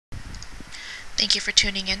Thank you for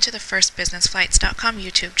tuning in to the firstbusinessflights.com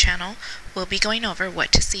YouTube channel. We'll be going over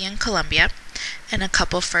what to see in Colombia and a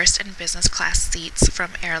couple first and business class seats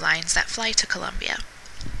from airlines that fly to Colombia.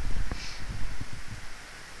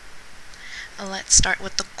 Let's start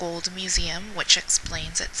with the Gold Museum, which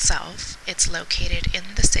explains itself. It's located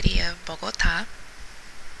in the city of Bogota.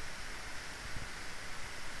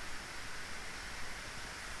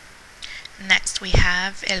 Next we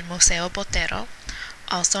have El Museo Botero,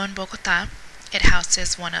 also in Bogota. It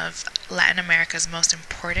houses one of Latin America's most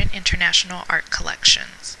important international art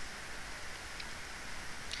collections.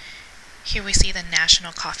 Here we see the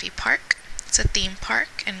National Coffee Park. It's a theme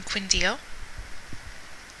park in Quindío.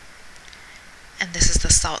 And this is the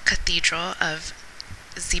Salt Cathedral of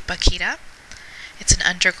Zipaquirá. It's an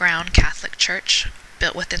underground Catholic church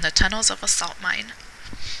built within the tunnels of a salt mine.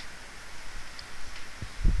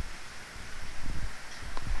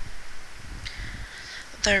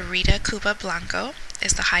 The Rita Cuba Blanco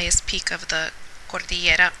is the highest peak of the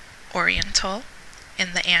Cordillera Oriental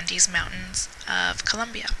in the Andes Mountains of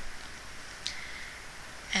Colombia.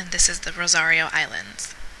 And this is the Rosario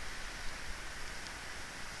Islands.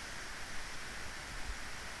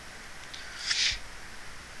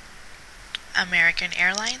 American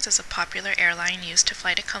Airlines is a popular airline used to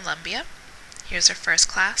fly to Colombia. Here's their first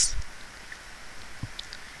class.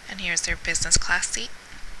 And here's their business class seat.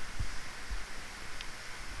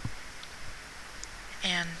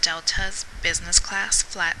 And Delta's business class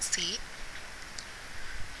flat seat.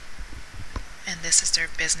 And this is their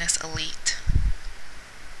business elite.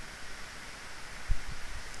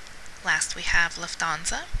 Last we have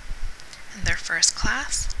Lufthansa in their first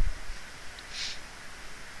class.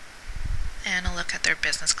 And a look at their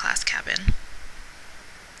business class cabin.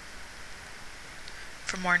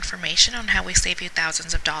 For more information on how we save you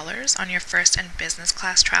thousands of dollars on your first and business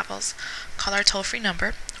class travels, call our toll-free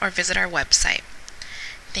number or visit our website.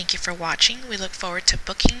 Thank you for watching. We look forward to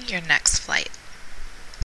booking your next flight.